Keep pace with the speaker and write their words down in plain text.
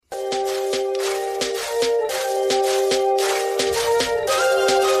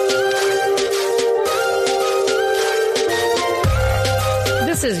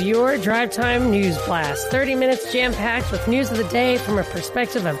This is your Drive Time News Blast. 30 minutes jam-packed with news of the day from a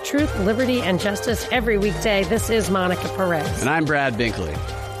perspective of truth, liberty, and justice every weekday. This is Monica Perez. And I'm Brad Binkley.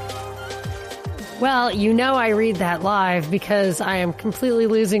 Well, you know I read that live because I am completely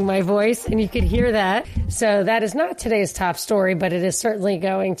losing my voice, and you could hear that. So that is not today's top story, but it is certainly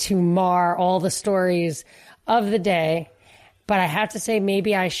going to mar all the stories of the day. But I have to say,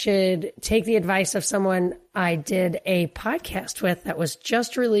 maybe I should take the advice of someone I did a podcast with that was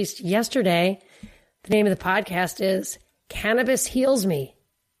just released yesterday. The name of the podcast is Cannabis Heals Me.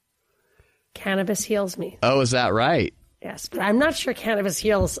 Cannabis Heals Me. Oh, is that right? Yes, but I'm not sure cannabis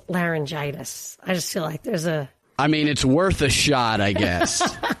heals laryngitis. I just feel like there's a... I mean, it's worth a shot, I guess.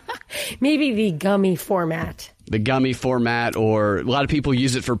 Maybe the gummy format. The gummy format, or a lot of people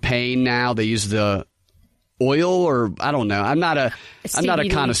use it for pain now. They use the oil, or I don't know. I'm not a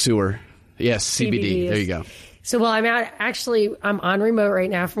connoisseur. Yes, CBD. There you go. So, well, I'm on remote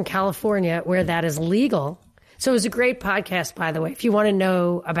right now from California, where that is legal. So it was a great podcast, by the way. If you want to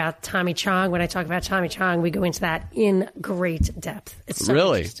know about Tommy Chong, when I talk about Tommy Chong, we go into that in great depth. It's so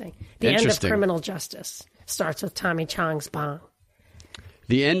really interesting. The end of criminal justice starts with Tommy Chong's bong.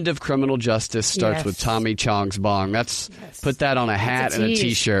 The end of criminal justice starts with Tommy Chong's bong. Put that on a hat and a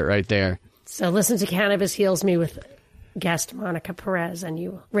T-shirt right there. So listen to Cannabis Heals Me with guest Monica Perez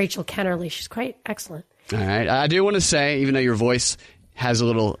and Rachel Kennerly. She's quite excellent. All right. I do want to say, even though your voice has a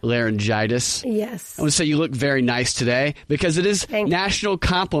little laryngitis. Yes. I want to say you look very nice today because it is National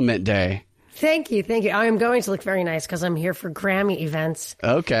Compliment Day. Thank you. I am going to look very nice because I'm here for Grammy events.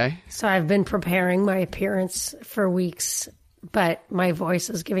 Okay. So I've been preparing my appearance for weeks, but my voice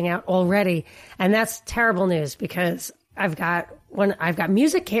is giving out already. And that's terrible news because I've got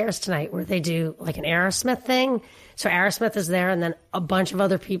Music Cares tonight where they do like an Aerosmith thing. So Aerosmith is there and then a bunch of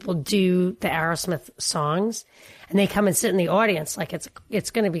other people do the Aerosmith songs. And they come and sit in the audience like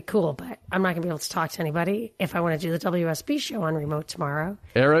it's going to be cool, but I'm not going to be able to talk to anybody if I want to do the WSB show on remote tomorrow.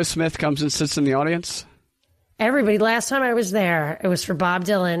 Aerosmith comes and sits in the audience? Everybody. Last time I was there, it was for Bob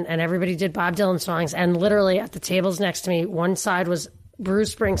Dylan, and everybody did Bob Dylan songs. And literally at the tables next to me, one side was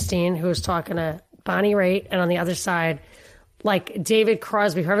Bruce Springsteen, who was talking to Bonnie Raitt, and on the other side, like David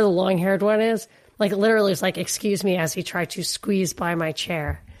Crosby, whoever the long-haired one is, like literally was like, excuse me, as he tried to squeeze by my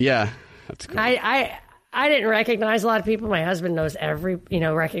chair. Yeah, that's cool. I didn't recognize a lot of people. My husband knows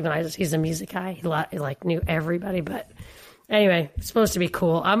recognizes. He's a music guy. He knew everybody. But anyway, it's supposed to be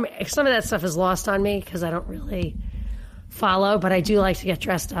cool. Some of that stuff is lost on me because I don't really follow, but I do like to get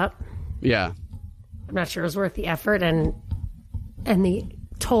dressed up. Yeah. I'm not sure it was worth the effort and the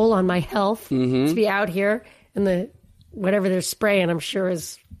toll on my health to be out here and the whatever they're spraying, I'm sure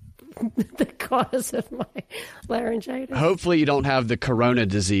is the cause of my laryngitis. Hopefully you don't have the corona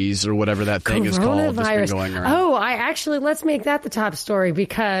disease or whatever that thing is called that's been going around. Oh, let's make that the top story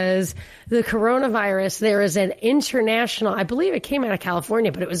because the coronavirus, there is an international, I believe it came out of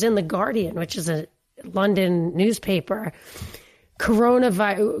California, but it was in The Guardian, which is a London newspaper.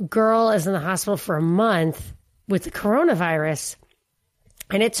 Coronavirus girl is in the hospital for a month with the coronavirus.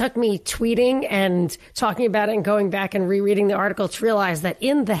 And it took me tweeting and talking about it and going back and rereading the article to realize that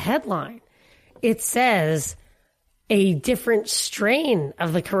in the headline, it says a different strain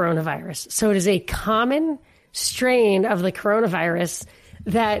of the coronavirus. So it is a common strain of the coronavirus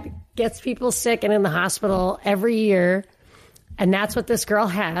that gets people sick and in the hospital every year. And that's what this girl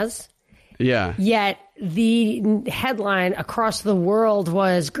has. Yeah. Yet the headline across the world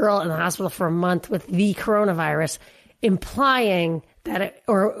was girl in the hospital for a month with the coronavirus, implying that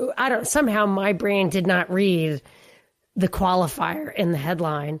somehow my brain did not read the qualifier in the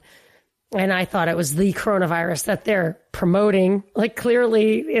headline. And I thought it was the coronavirus that they're promoting. Like,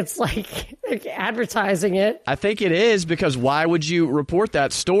 clearly it's like advertising it. I think it is, because why would you report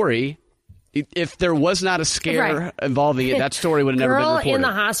that story if there was not a scare involving it? That story would have never been reported. Girl in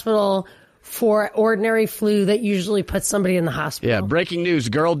the hospital for ordinary flu that usually puts somebody in the hospital. Yeah, breaking news,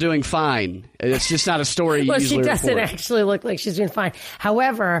 girl doing fine. It's just not a story you usually report. Well, she doesn't actually look like she's doing fine.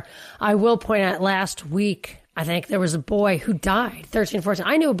 However, I will point out last week, I think there was a boy who died, 13, 14.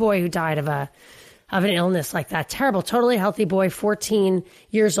 I knew a boy who died of an illness like that. Terrible, totally healthy boy, 14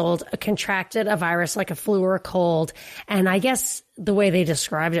 years old, contracted a virus like a flu or a cold. And I guess the way they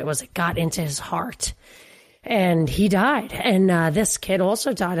described it was it got into his heart. And he died. And this kid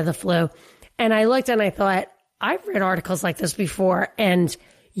also died of the flu. And I looked and I thought, I've read articles like this before, and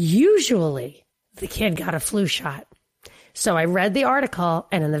usually the kid got a flu shot. So I read the article,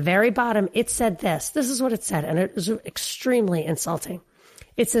 and in the very bottom, it said this. This is what it said, and it was extremely insulting.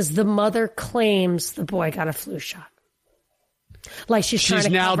 It says, the mother claims the boy got a flu shot. Like she's trying to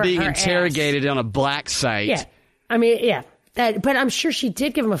now cover being her interrogated ass. on a black site. Yeah. I mean, yeah. But I'm sure she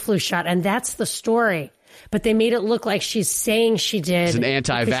did give him a flu shot, and that's the story. But they made it look like she's saying she did. It's an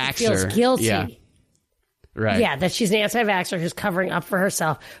anti-vaxxer. She feels guilty. Yeah. Right. Yeah, that she's an anti-vaxxer who's covering up for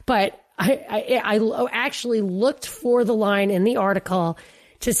herself. But I actually looked for the line in the article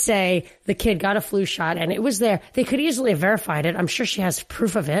to say the kid got a flu shot, and it was there. They could easily have verified it. I'm sure she has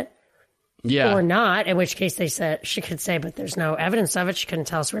proof of it. Yeah. Or not, in which case she could say, but there's no evidence of it. She couldn't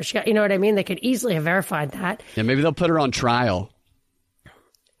tell us where she got, you know what I mean? They could easily have verified that. Yeah, maybe they'll put her on trial.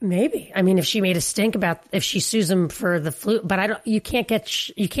 Maybe. I mean, if she made a stink about if she sues him for the flu, but you can't get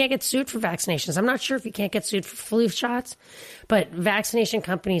sued for vaccinations. I'm not sure if you can't get sued for flu shots, but vaccination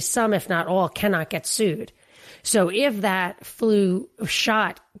companies, some if not all, cannot get sued. So if that flu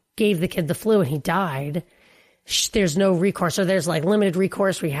shot gave the kid the flu and he died, there's no recourse. So there's like limited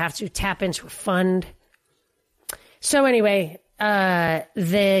recourse. We have to tap into a fund. So anyway, the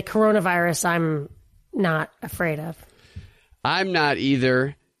coronavirus, I'm not afraid of. I'm not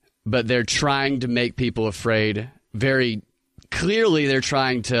either, but they're trying to make people afraid. Very clearly, they're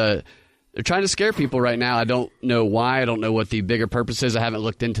trying to scare people right now. I don't know why. I don't know what the bigger purpose is. I haven't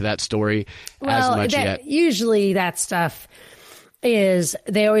looked into that story as much yet. Usually that stuff is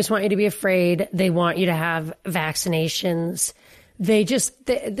they always want you to be afraid. They want you to have vaccinations.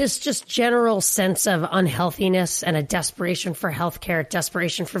 This just general sense of unhealthiness and a desperation for healthcare,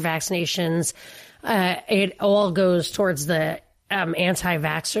 desperation for vaccinations. It all goes towards the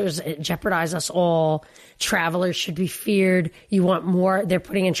anti-vaxxers. It jeopardizes us all. Travelers should be feared. You want more. They're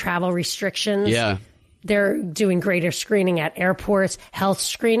putting in travel restrictions. Yeah. They're doing greater screening at airports, health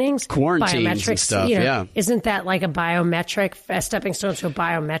screenings, quarantines biometrics and stuff. Yeah. Isn't that like a stepping stone to a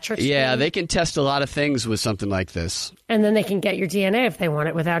biometric? Yeah, screen? they can test a lot of things with something like this. And then they can get your DNA if they want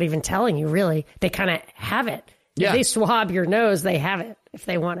it without even telling you, really. They kind of have it. Yeah. If they swab your nose, they have it if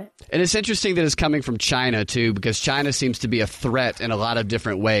they want it. And it's interesting that it's coming from China, too, because China seems to be a threat in a lot of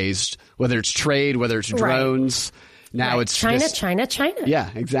different ways, whether it's trade, whether it's drones. Right. Now it's China.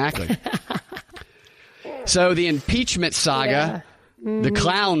 Yeah, exactly. So the impeachment saga, the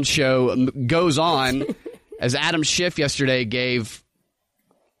clown show goes on as Adam Schiff yesterday gave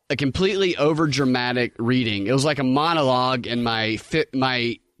a completely overdramatic reading. It was like a monologue in my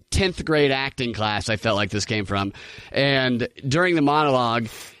 10th grade acting class. I felt like this came from. And during the monologue,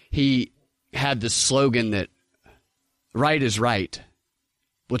 he had this slogan that right is right.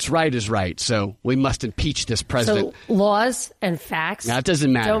 What's right is right. So we must impeach this president. So laws and facts now, it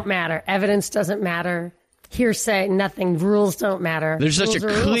doesn't matter. Don't matter. Evidence doesn't matter. Hearsay, nothing. Rules don't matter. There's such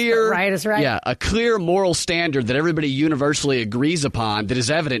rules a clear, rules, right is right. Yeah, a clear moral standard that everybody universally agrees upon that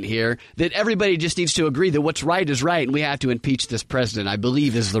is evident here, that everybody just needs to agree that what's right is right and we have to impeach this president, I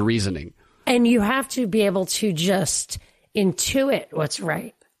believe is the reasoning. And you have to be able to just intuit what's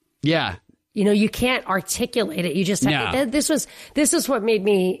right. Yeah. You know, you can't articulate it. You just have This is what made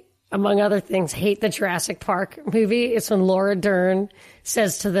me, among other things, hate the Jurassic Park movie. It's when Laura Dern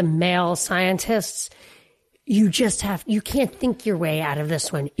says to the male scientists, you can't think your way out of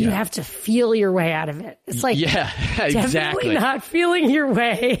this one. You have to feel your way out of it. It's like, exactly. Definitely not feeling your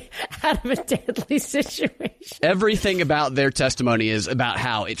way out of a deadly situation. Everything about their testimony is about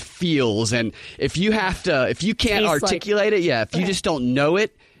how it feels. And if you can't articulate it, if you just don't know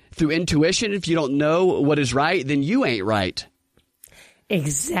it through intuition, if you don't know what is right, then you ain't right.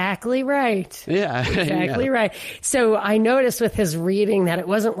 Exactly right. Yeah. Exactly right. So I noticed with his reading that it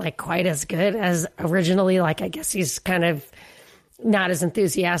wasn't like quite as good as originally. Like, I guess he's kind of not as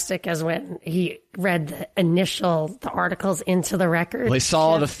enthusiastic as when he read the articles into the record. Well, he saw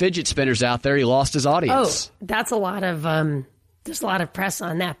all the fidget spinners out there. He lost his audience. Oh, that's a lot of, there's a lot of press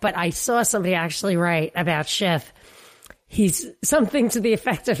on that. But I saw somebody actually write about Schiff. He's something to the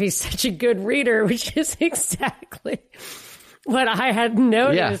effect of he's such a good reader, which is exactly what I had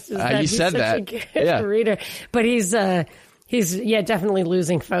noticed. Is that he's such a good reader. But he's definitely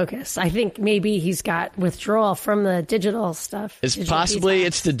losing focus. I think maybe he's got withdrawal from the digital stuff. It's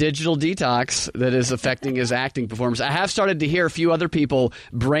the digital detox that is affecting his acting performance. I have started to hear a few other people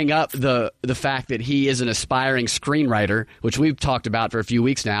bring up the fact that he is an aspiring screenwriter, which we've talked about for a few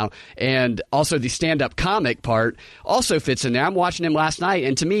weeks now, and also the stand-up comic part also fits in there. I'm watching him last night,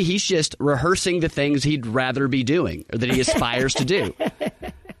 and to me, he's just rehearsing the things he'd rather be doing or that he aspires to do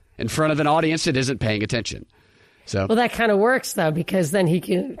in front of an audience that isn't paying attention. So, well, that kind of works, though, because then he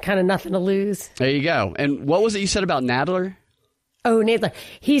can kind of nothing to lose. There you go. And what was it you said about Nadler? Oh, Nadler.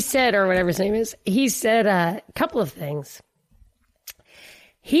 He said, or whatever his name is, he said a couple of things.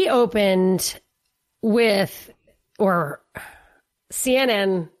 He opened with, or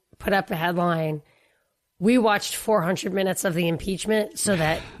CNN put up a headline, we watched 400 minutes of the impeachment so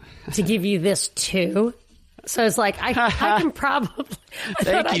that to give you this too. So it's like, I can probably...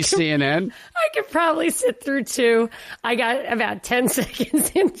 Thank you, CNN. I could probably sit through 2. I got about 10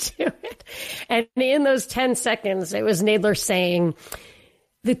 seconds into it. And in those 10 seconds, it was Nadler saying,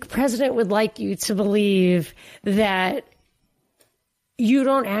 the president would like you to believe that you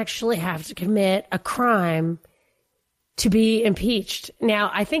don't actually have to commit a crime to be impeached.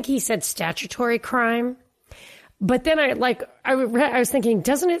 Now, I think he said statutory crime. But then I was thinking,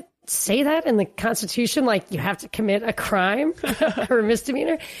 doesn't it say that in the Constitution? Like you have to commit a crime or a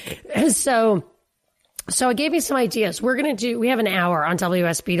misdemeanor. And so it gave me some ideas. We have an hour on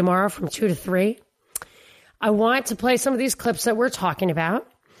WSB tomorrow from 2 to 3. I want to play some of these clips that we're talking about.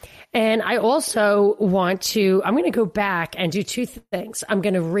 And I also I'm going to go back and do 2 things. I'm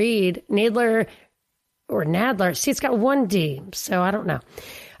going to read Nadler. See, it's got 1 D, so I don't know.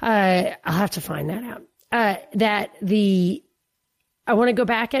 I'll have to find that out. I want to go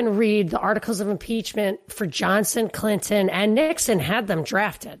back and read the articles of impeachment for Johnson, Clinton, and Nixon had them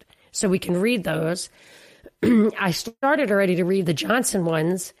drafted. So we can read those. I started already to read the Johnson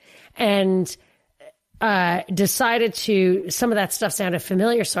ones and decided some of that stuff sounded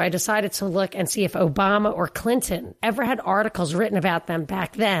familiar. So I decided to look and see if Obama or Clinton ever had articles written about them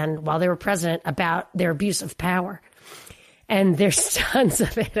back then while they were president about their abuse of power. And there's tons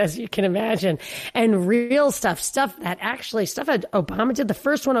of it, as you can imagine, and real stuff that Obama did. The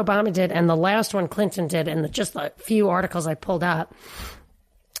first one Obama did and the last one Clinton did, and just a few articles I pulled up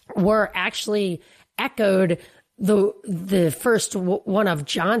were actually echoed the first one of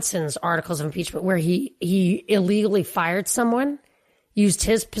Johnson's articles of impeachment, where he illegally fired someone, used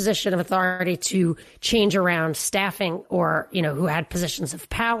his position of authority to change around staffing or, who had positions of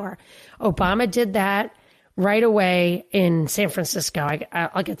power. Obama did that right away in San Francisco.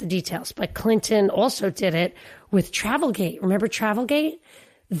 I'll get the details. But Clinton also did it with Travelgate. Remember Travelgate?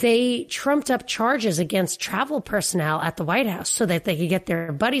 They trumped up charges against travel personnel at the White House so that they could get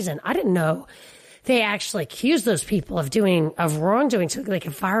their buddies in. I didn't know they actually accused those people of wrongdoing so they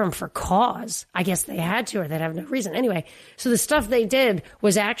could fire them for cause. I guess they had to, or they'd have no reason. Anyway, so the stuff they did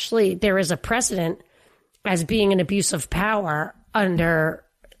was actually, there is a precedent as being an abuse of power under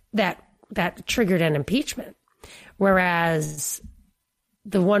that triggered an impeachment, whereas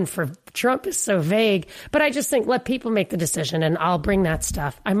the one for Trump is so vague. But I just think let people make the decision, and I'll bring that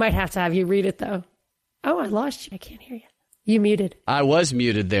stuff. I might have to have you read it, though. Oh, I lost you. I can't hear you. You muted. I was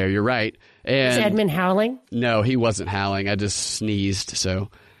muted there. You're right. And is Edmund howling? No, he wasn't howling. I just sneezed, so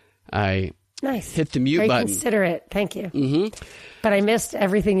I hit the mute Very button. Considerate. Thank you. Mm-hmm. But I missed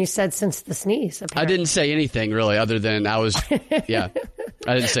everything you said since the sneeze, apparently. I didn't say anything, really, other than I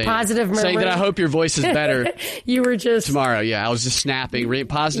didn't say positive anything. Saying that I hope your voice is better you were just tomorrow. Yeah, I was just snapping.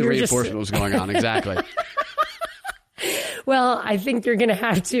 Positive reinforcement was going on. Exactly. Well, I think you're going to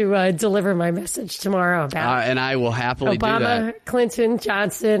have to deliver my message tomorrow about and I will happily Obama, do that. Clinton,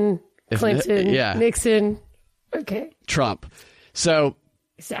 Johnson, Nixon. Okay. Trump. So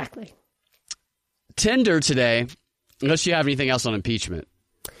exactly. Tinder today, unless you have anything else on impeachment.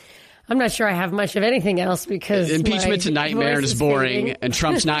 I'm not sure I have much of anything else because impeachment's a nightmare and is boring, and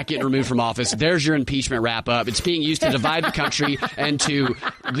Trump's not getting removed from office. There's your impeachment wrap up. It's being used to divide the country and to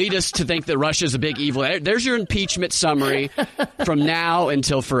lead us to think that Russia's a big evil. There's your impeachment summary from now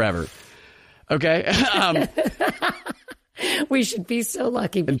until forever. Okay? We should be so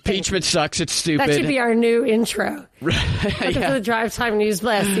lucky. Impeachment sucks. It's stupid. That should be our new intro. Welcome to the Drive Time News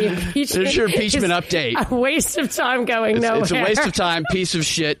Blast. The impeachment. There's your impeachment update. A waste of time going nowhere. It's a waste of time, piece of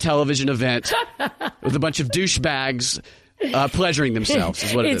shit television event with a bunch of douchebags pleasuring themselves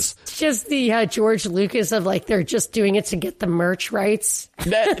is what it is. It's just the George Lucas of they're just doing it to get the merch rights.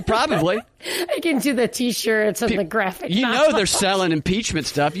 Probably. I can do the T-shirts and the graphic novels. They're selling impeachment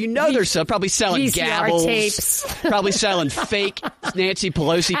stuff. They're probably selling VCR gavels. Tapes. Probably selling fake Nancy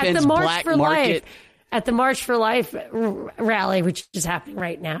Pelosi pins, black market. At the March for Life rally, which is happening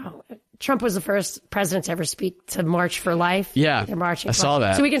right now, Trump was the first president to ever speak to March for Life. Yeah, they're marching. I saw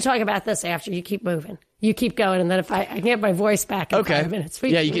that. So we can talk about this after. You keep moving. You keep going, and then if I can get my voice back in 5 minutes.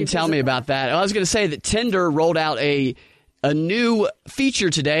 You can tell me about that. I was going to say that Tinder rolled out a new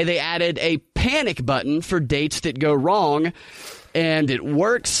feature today. They added a panic button for dates that go wrong, and it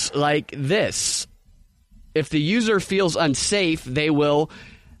works like this. If the user feels unsafe, they will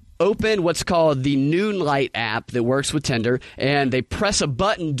open what's called the Noonlight app that works with Tinder, and they press a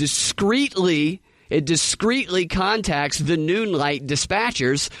button discreetly. It discreetly contacts the Noonlight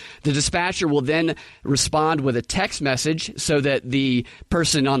dispatchers. The dispatcher will then respond with a text message so that the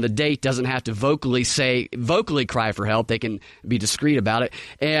person on the date doesn't have to vocally cry for help. They can be discreet about it.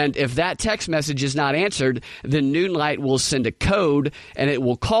 And if that text message is not answered, then Noonlight will send a code and it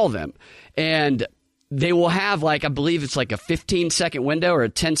will call them. And they will have I believe it's like a 15-second window or a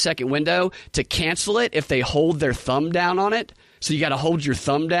 10-second window to cancel it if they hold their thumb down on it. So you got to hold your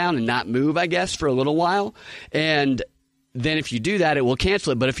thumb down and not move, I guess, for a little while. And then if you do that, it will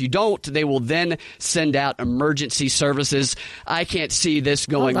cancel it. But if you don't, they will then send out emergency services. I can't see this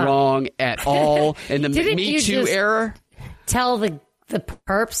going wrong at all in the Me Too era. Tell the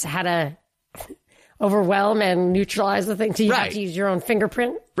perps how to overwhelm and neutralize the thing. Do you have to use your own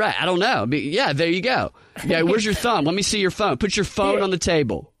fingerprint? Right. I don't know. Yeah, there you go. Yeah, where's your thumb? Let me see your phone. Put your phone on the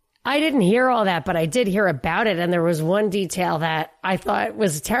table. I didn't hear all that, but I did hear about it. And there was one detail that I thought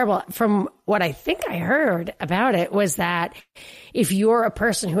was terrible. From what I think I heard about it was that if you're a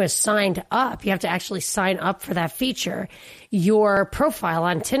person who has signed up, you have to actually sign up for that feature. Your profile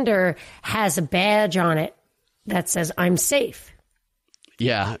on Tinder has a badge on it that says, I'm safe.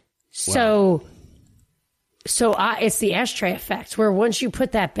 Yeah. Wow. So it's the ashtray effect, where once you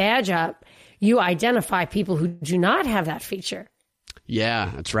put that badge up, you identify people who do not have that feature.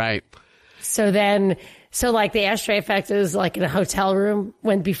 Yeah, that's right. So the ashtray effect is like in a hotel room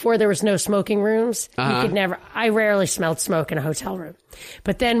when before there was no smoking rooms, you could never, I rarely smelled smoke in a hotel room.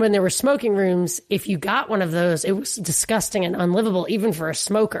 But then when there were smoking rooms, if you got one of those, it was disgusting and unlivable, even for a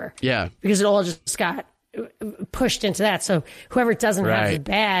smoker. Yeah. Because it all just got pushed into that. So whoever doesn't have the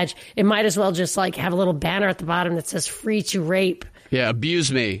badge, it might as well just have a little banner at the bottom that says free to rape. Yeah.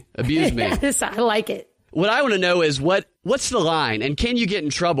 Abuse me. Yes, I like it. What I want to know is what's the line, and can you get in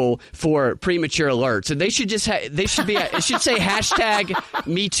trouble for premature alerts? And it should say hashtag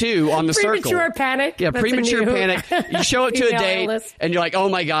me too on the circle. Premature panic. Yeah. Premature panic. You show up to a date and you're like, oh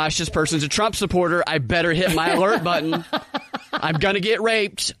my gosh, this person's a Trump supporter. I better hit my alert button. I'm going to get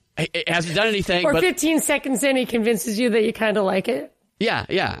raped. It hasn't done anything. Or 15 seconds in, he convinces you that you kind of like it. Yeah.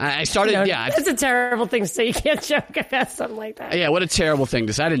 I started, That's a terrible thing to say. You can't joke about something like that. Yeah, what a terrible thing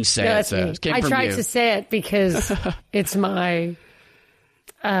to say. I didn't say it. So it came I from tried you. to say it because it's my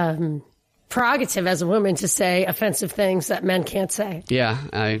prerogative as a woman to say offensive things that men can't say.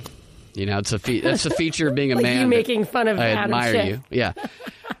 Yeah, that's a feature of being a man. You making fun of I Adam admire Schiff. you. Yeah.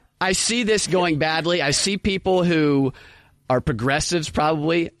 I see this going badly. I see people who are progressives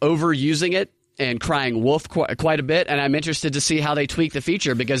probably overusing it and crying wolf quite a bit. And I'm interested to see how they tweak the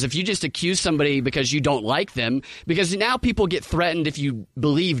feature, because if you just accuse somebody because you don't like them, because now people get threatened if you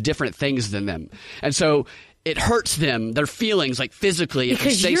believe different things than them. And so it hurts them, their feelings, physically, if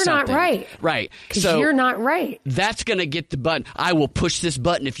you say you're something. Not right. Right. Because you're not right. That's going to get the button. I will push this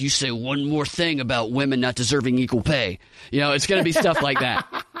button if you say one more thing about women not deserving equal pay. It's going to be stuff like that.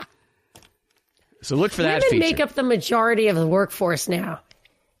 So look for that feature. Women make up the majority of the workforce now.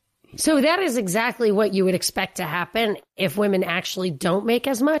 So that is exactly what you would expect to happen if women actually don't make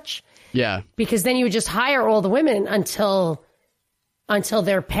as much. Yeah. Because then you would just hire all the women until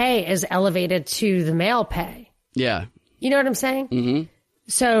their pay is elevated to the male pay. Yeah. You know what I'm saying? Mm-hmm.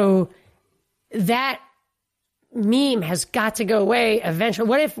 So that meme has got to go away eventually.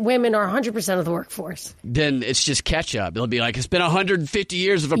 What if women are 100% of the workforce? Then it's just catch up. It'll be it's been 150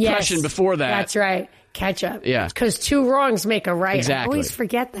 years of oppression before that. That's right. Catch up. Yeah. Because two wrongs make a right. Exactly. I always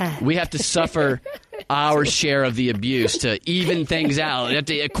forget that. We have to suffer our share of the abuse to even things out.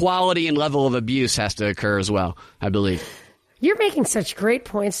 The equality and level of abuse has to occur as well, I believe. You're making such great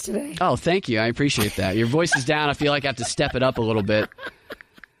points today. Oh, thank you. I appreciate that. Your voice is down. I feel like I have to step it up a little bit.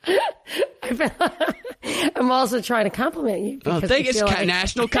 I'm also trying to compliment you. Oh, thank you. It's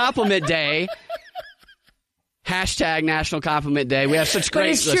National Compliment Day. Hashtag National Compliment Day. We have such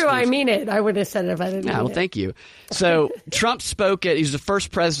great listeners. But it's true. I mean it. I wouldn't have said it if I didn't mean it. Thank you. So Trump spoke he's the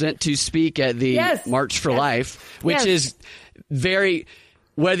first president to speak at the March for Life, which is very,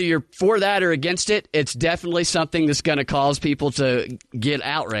 whether you're for that or against it, it's definitely something that's going to cause people to get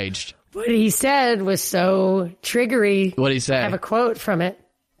outraged. What he said was so triggery. What did he say? I have a quote from it.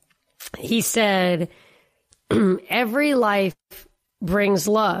 He said, every life brings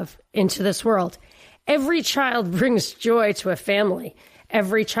love into this world. Every child brings joy to a family.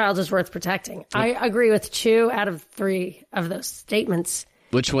 Every child is worth protecting. I agree with 2 out of 3 of those statements.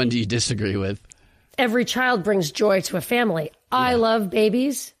 Which one do you disagree with? Every child brings joy to a family. Yeah. I love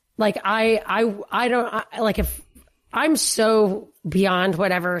babies. If I'm so beyond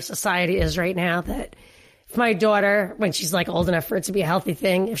whatever society is right now that if my daughter, when she's old enough for it to be a healthy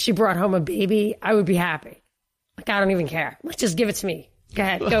thing, if she brought home a baby, I would be happy. I don't even care. Just give it to me. Go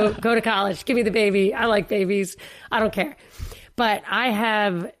ahead. Go to college. Give me the baby. I like babies. I don't care. But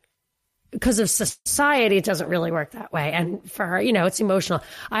because of society, it doesn't really work that way. And for her, it's emotional.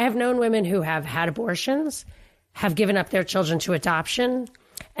 I have known women who have had abortions, have given up their children to adoption,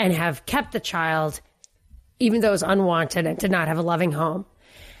 and have kept the child, even though it was unwanted and did not have a loving home.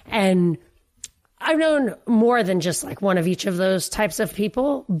 And I've known more than just like one of each of those types of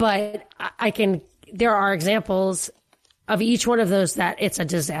people, but there are examples of each one of those that it's a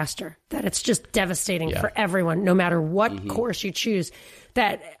disaster, that it's just devastating for everyone, no matter what course you choose.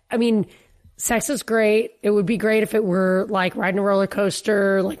 Sex is great. It would be great if it were like riding a roller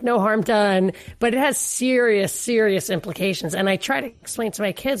coaster, like no harm done, but it has serious, serious implications. And I try to explain to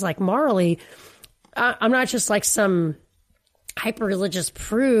my kids, like morally, I'm not just like some hyper-religious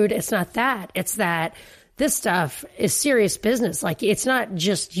prude. It's not that. It's that this stuff is serious business. Like, it's not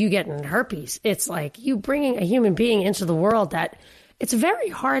just you getting herpes. It's like you bringing a human being into the world that it's very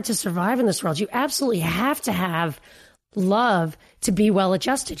hard to survive in this world. You absolutely have to have love to be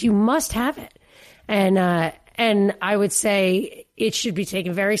well-adjusted. You must have it. And I would say it should be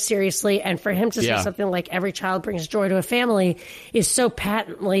taken very seriously. And for him to say something like every child brings joy to a family is so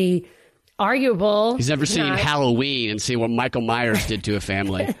patently arguable. He's never seen Halloween and seen what Michael Myers did to a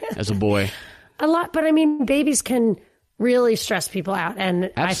family as a boy. A lot, but babies can really stress people out,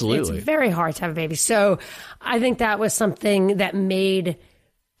 and absolutely, it's very hard to have a baby. So I think that was something that made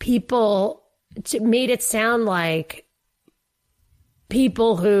it sound like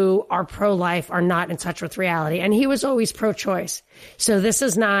people who are pro-life are not in touch with reality. And he was always pro-choice. So this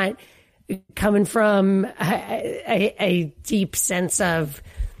is not coming from a deep sense of.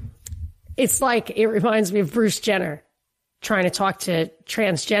 It's like, it reminds me of Bruce Jenner trying to talk to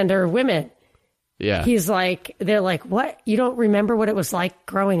transgender women. Yeah. He's like, they're like, what? You don't remember what it was like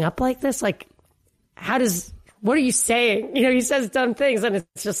growing up like this? Like, what are you saying? He says dumb things, and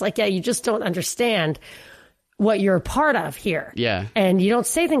it's just like, you just don't understand what you're a part of here. Yeah. And you don't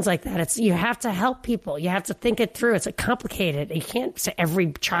say things like that. You have to help people. You have to think it through. It's complicated. You can't say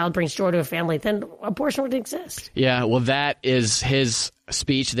every child brings joy to a family. Then abortion would exist. Yeah. Well, that is his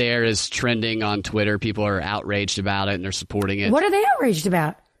speech there is trending on Twitter. People are outraged about it and they're supporting it. What are they outraged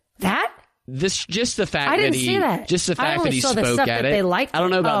about? That? Just the fact I didn't that see that. Just the fact that he spoke at it. They liked. I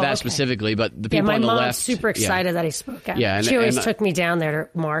don't know about that specifically, but the people on the left. My mom's super excited that he spoke at it. Yeah, she always took me down there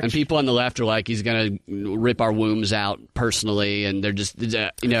to march. And people on the left are like, he's going to rip our wombs out personally, and they're just,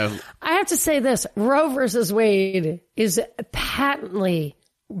 I have to say this: Roe versus Wade is patently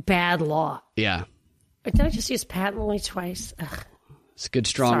bad law. Yeah. Did I just use patently twice? Ugh. It's a good,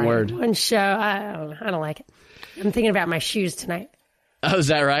 strong word. One show. I don't like it. I'm thinking about my shoes tonight. Oh, is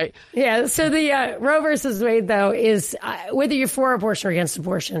that right? Yeah. So the Roe versus Wade, though, is whether you're for abortion or against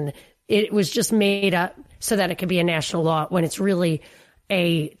abortion, it was just made up so that it could be a national law when it's really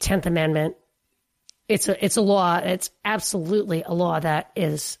a 10th Amendment. It's a law. It's absolutely a law that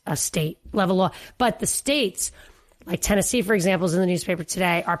is a state level law. But the states, like Tennessee, for example, is in the newspaper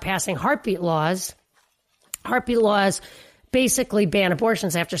today, are passing heartbeat laws. Heartbeat laws basically ban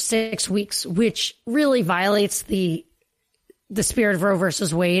abortions after 6 weeks, which really violates the spirit of Roe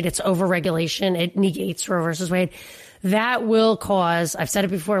versus Wade. It's overregulation. It negates Roe versus Wade. That will cause, I've said it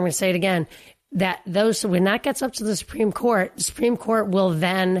before, I'm going to say it again, that when that gets up to the Supreme Court will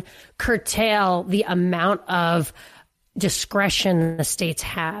then curtail the amount of discretion the states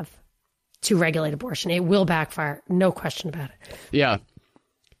have to regulate abortion. It will backfire. No question about it. Yeah.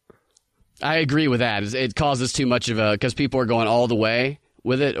 I agree with that. It causes too much of because people are going all the way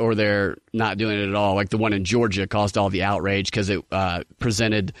with it, or they're not doing it at all. Like the one in Georgia caused all the outrage because it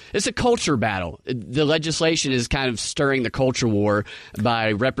it's a culture battle. The legislation is kind of stirring the culture war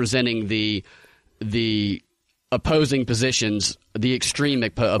by representing the opposing positions, the extreme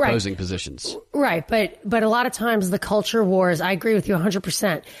opposing positions. Right. But a lot of times the culture wars, I agree with you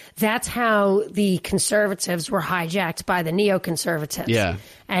 100%. That's how the conservatives were hijacked by the neoconservatives. Yeah.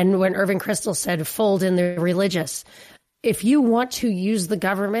 And when Irving Kristol said, fold in the religious. If you want to use the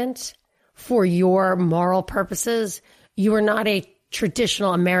government for your moral purposes, you are not a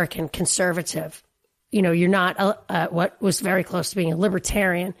traditional American conservative. You're not what was very close to being a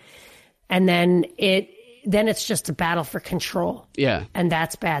libertarian. And then it's just a battle for control. Yeah. And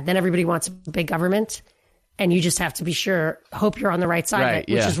that's bad. Then everybody wants a big government, and you just have to be hope you're on the right side of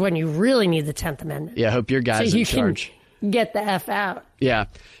it, which is when you really need the 10th Amendment. Yeah, hope your guy's in charge. Can get the F out. Yeah.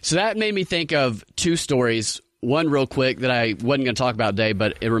 So that made me think of two stories. One real quick that I wasn't going to talk about today,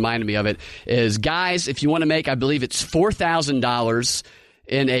 but it reminded me of it, is guys, if you want to make, I believe it's $4,000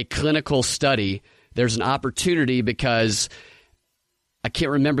 in a clinical study, there's an opportunity because I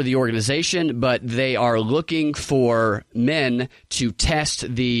can't remember the organization, but they are looking for men to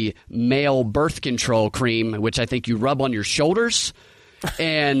test the male birth control cream, which I think you rub on your shoulders,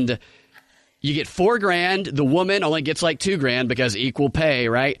 and you get $4,000. The woman only gets like $2,000 because equal pay,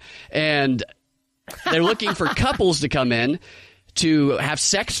 right? And they're looking for couples to come in to have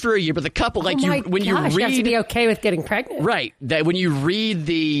sex for a year, but the couple, you have to be okay with getting pregnant, right? That when you read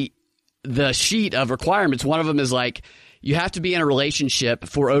the the sheet of requirements, one of them is like, you have to be in a relationship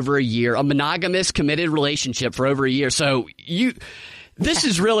for over a year, a monogamous, committed relationship for over a year. So this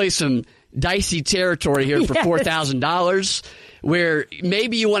is really some dicey territory here for $4,000, where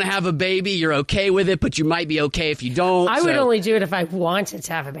maybe you want to have a baby, you're okay with it, but you might be okay if you don't. I would only do it if I wanted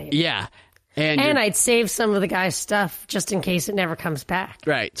to have a baby. Yeah. And I'd save some of the guy's stuff just in case it never comes back.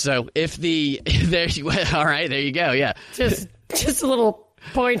 Right. So if all right, there you go. Yeah. Just a little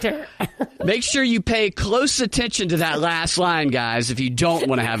pointer. Make sure you pay close attention to that last line, guys, if you don't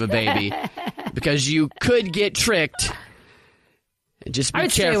want to have a baby, because you could get tricked. And just be I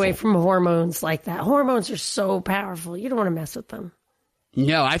would careful. stay away from hormones like that. Hormones are so powerful. You don't want to mess with them.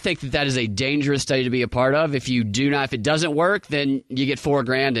 No, I think that is a dangerous study to be a part of. If it doesn't work, then you get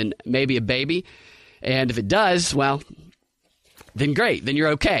 $4,000 and maybe a baby. And if it does, well, then great. Then you're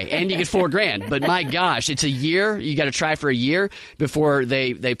okay. And you get $4,000. But my gosh, it's a year. You got to try for a year before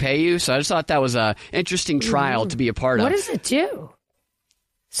they pay you. So I just thought that was an interesting trial to be a part of. What does it do?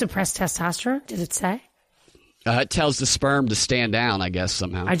 Suppress testosterone? Did it say? It tells the sperm to stand down, I guess,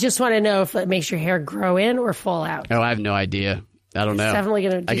 somehow. I just want to know if it makes your hair grow in or fall out. Oh, I have no idea. I don't know. It's definitely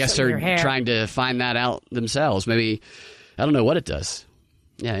going to do I guess something to they're your hair. trying to find that out themselves. Maybe, I don't know what it does.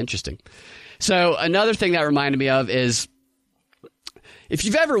 Yeah, interesting. So another thing that reminded me of is, if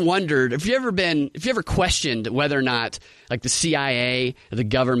you've ever wondered, if you ever questioned whether or not, like, the CIA, the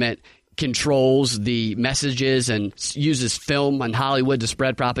government, controls the messages and uses film and Hollywood to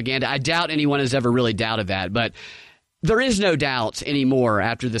spread propaganda, I doubt anyone has ever really doubted that. But there is no doubt anymore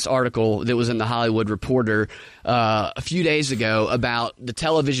after this article that was in the Hollywood Reporter a few days ago about the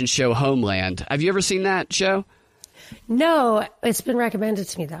television show Homeland. Have you ever seen that show? No, it's been recommended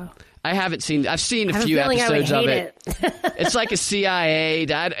to me, though. I haven't seen. I've seen a few episodes of it. It's like a CIA.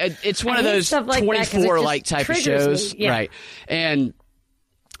 It's one of those like 24 like type of shows, yeah. Right? And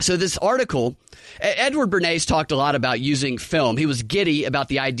so this article, Edward Bernays talked a lot about using film. He was giddy about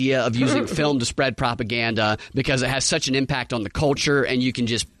the idea of using film to spread propaganda because it has such an impact on the culture, and you can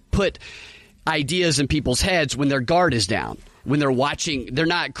just put ideas in people's heads when their guard is down. When they're watching, they're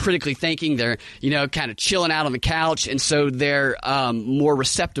not critically thinking. They're, kind of chilling out on the couch, and so they're more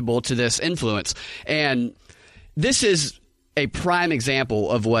receptible to this influence. And this is a prime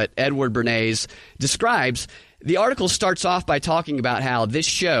example of what Edward Bernays describes. The article starts off by talking about how this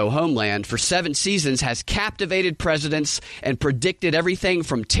show, Homeland, for 7 seasons has captivated presidents and predicted everything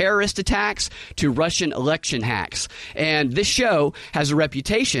from terrorist attacks to Russian election hacks. And this show has a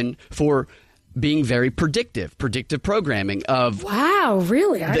reputation for being very predictive programming of... Wow,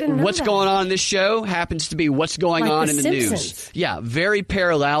 really? I didn't know what's that. going on in this show happens to be what's going on in the news. Yeah, very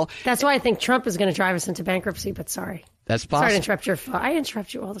parallel. That's why I think Trump is going to drive us into bankruptcy, but sorry. That's possible. Sorry to interrupt your... I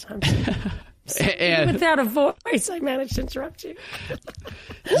interrupt you all the time. And without a voice, I managed to interrupt you.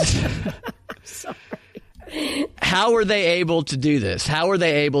 Sorry. How are they able to do this? How are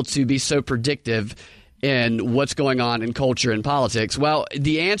they able to be so predictive in what's going on in culture and politics? Well,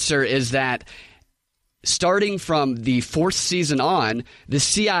 the answer is that starting from the 4th season on, the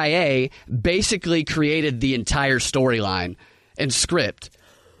CIA basically created the entire storyline and script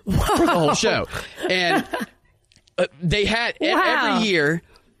for the whole show. And they had every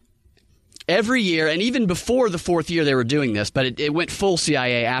year, and even before the 4th year they were doing this, but it went full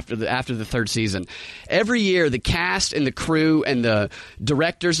CIA after the 3rd season. Every year, the cast and the crew and the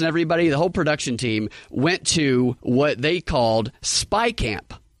directors and everybody, the whole production team, went to what they called spy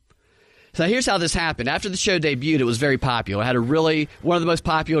camp. So here's how this happened. After the show debuted, it was very popular. It had one of the most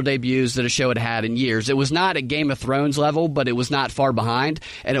popular debuts that a show had had in years. It was not at Game of Thrones level, but it was not far behind,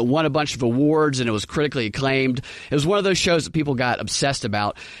 and it won a bunch of awards, and it was critically acclaimed. It was one of those shows that people got obsessed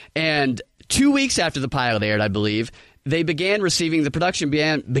about. And 2 weeks after the pilot aired, I believe, the production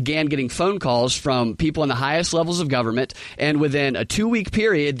began getting phone calls from people in the highest levels of government, and within a 2-week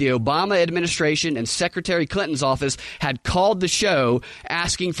period, the Obama administration and Secretary Clinton's office had called the show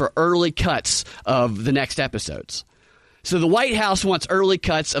asking for early cuts of the next episodes. So the White House wants early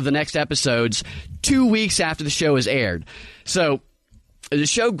cuts of the next episodes 2 weeks after the show is aired. So the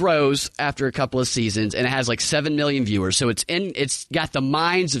show grows after a couple of seasons, and it has like 7 million viewers. So it's got the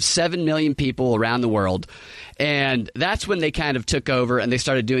minds of 7 million people around the world. And that's when they kind of took over, and they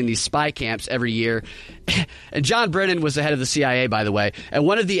started doing these spy camps every year. And John Brennan was the head of the CIA, by the way. And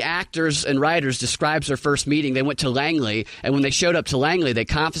one of the actors and writers describes their first meeting. They went to Langley, and when they showed up to Langley, they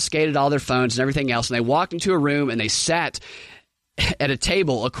confiscated all their phones and everything else, and they walked into a room, and they sat at a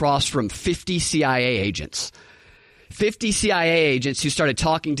table across from 50 CIA agents. 50 CIA agents who started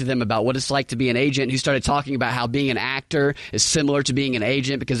talking to them about what it's like to be an agent, who started talking about how being an actor is similar to being an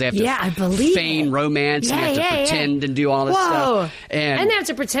agent because they have to feign romance and have to pretend and do all this stuff. And they have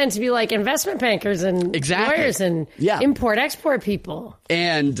to pretend to be like investment bankers and lawyers and import-export people.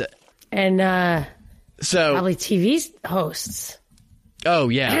 And so probably TV hosts. Oh,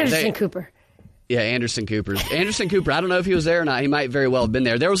 yeah. Anderson Cooper. Yeah, Anderson Cooper. Anderson Cooper, I don't know if he was there or not. He might very well have been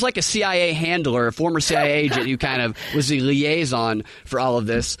there. There was like a CIA handler, a former CIA agent who kind of was the liaison for all of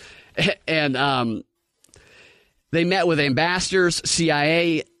this. And they met with ambassadors,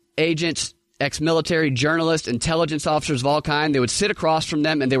 CIA agents, ex-military, journalists, intelligence officers of all kinds. They would sit across from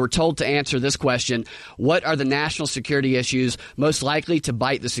them, and they were told to answer this question: what are the national security issues most likely to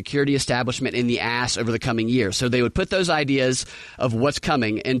bite the security establishment in the ass over the coming year? So they would put those ideas of what's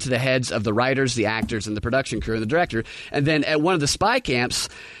coming into the heads of the writers, the actors, and the production crew, and the director. And then at one of the spy camps,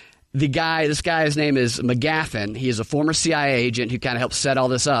 this guy's name is McGaffin. He is a former CIA agent who kind of helped set all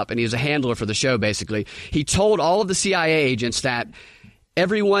this up, and he was a handler for the show, basically. He told all of the CIA agents that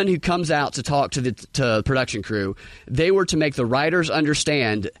everyone who comes out to talk to the production crew, they were to make the writers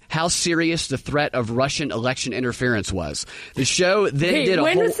understand how serious the threat of Russian election interference was. The show then did a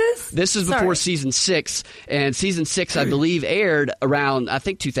when whole... was this? This is before season 6, and season 6, I believe, aired around, I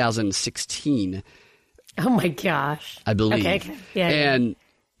think, 2016. Oh, my gosh. I believe. Okay. Yeah. And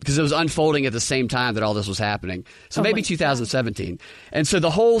because it was unfolding at the same time that all this was happening. So maybe 2017. And so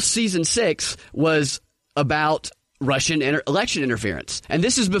the whole season 6 was about Russian election interference. And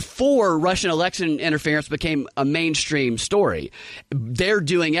this is before Russian election interference became a mainstream story. They're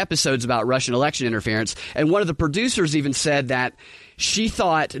doing episodes about Russian election interference. And one of the producers even said that she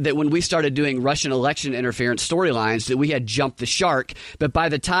thought that when we started doing Russian election interference storylines that we had jumped the shark. But by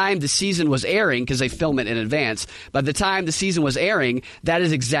the time the season was airing, because they film it in advance, by the time the season was airing, that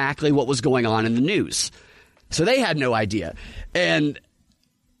is exactly what was going on in the news. So they had no idea. And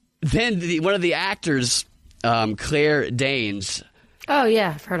then one of the actors... Claire Danes. Oh,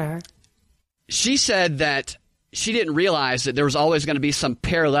 yeah, I've heard of her. She said that she didn't realize that there was always going to be some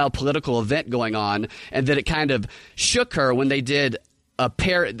parallel political event going on, and that it kind of shook her when they did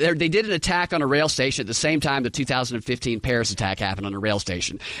they did an attack on a rail station at the same time the 2015 Paris attack happened on a rail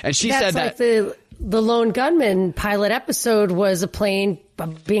station. And she said that the Lone Gunman pilot episode was a plane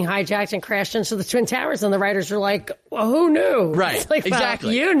being hijacked and crashed into the Twin Towers, and the writers were like, well, who knew? Right, like,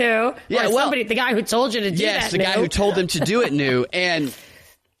 exactly. Well, you knew. Yeah, the guy who told you to do that Yes, the knew. guy who told them to do it knew. And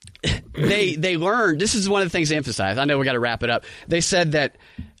they learned, this is one of the things they emphasized. I know we got to wrap it up. They said that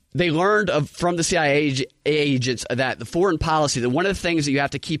they learned from the CIA agents that the foreign policy, that one of the things that you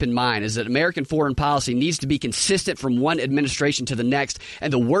have to keep in mind is that American foreign policy needs to be consistent from one administration to the next.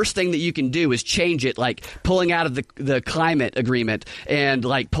 And the worst thing that you can do is change it, like pulling out of the climate agreement and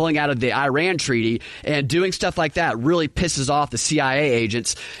like pulling out of the Iran treaty, and doing stuff like that really pisses off the CIA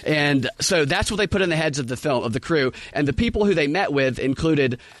agents. And so that's what they put in the heads of the crew. And the people who they met with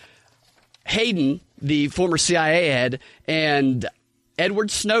included Hayden, the former CIA head, and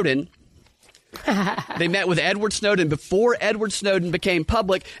Edward Snowden. They met with Edward Snowden before Edward Snowden became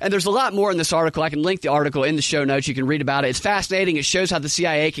public, and there's a lot more in this article. I can link the article in the show notes. You can read about it. It's fascinating. It shows how the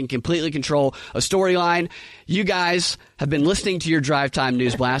CIA can completely control a storyline. You guys have been listening to your Drive Time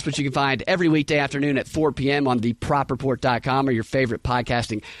News Blast, which you can find every weekday afternoon at 4 p.m. on thepropreport.com or your favorite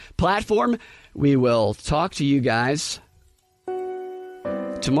podcasting platform. We will talk to you guys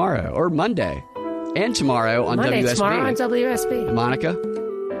tomorrow or Monday. And tomorrow on WSB. Tomorrow on WSB. Monica,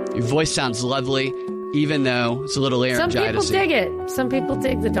 your voice sounds lovely, even though it's a little laryngitis. Some people dig it. Some people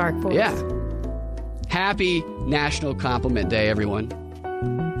dig the dark voice. Yeah. Happy National Compliment Day, everyone.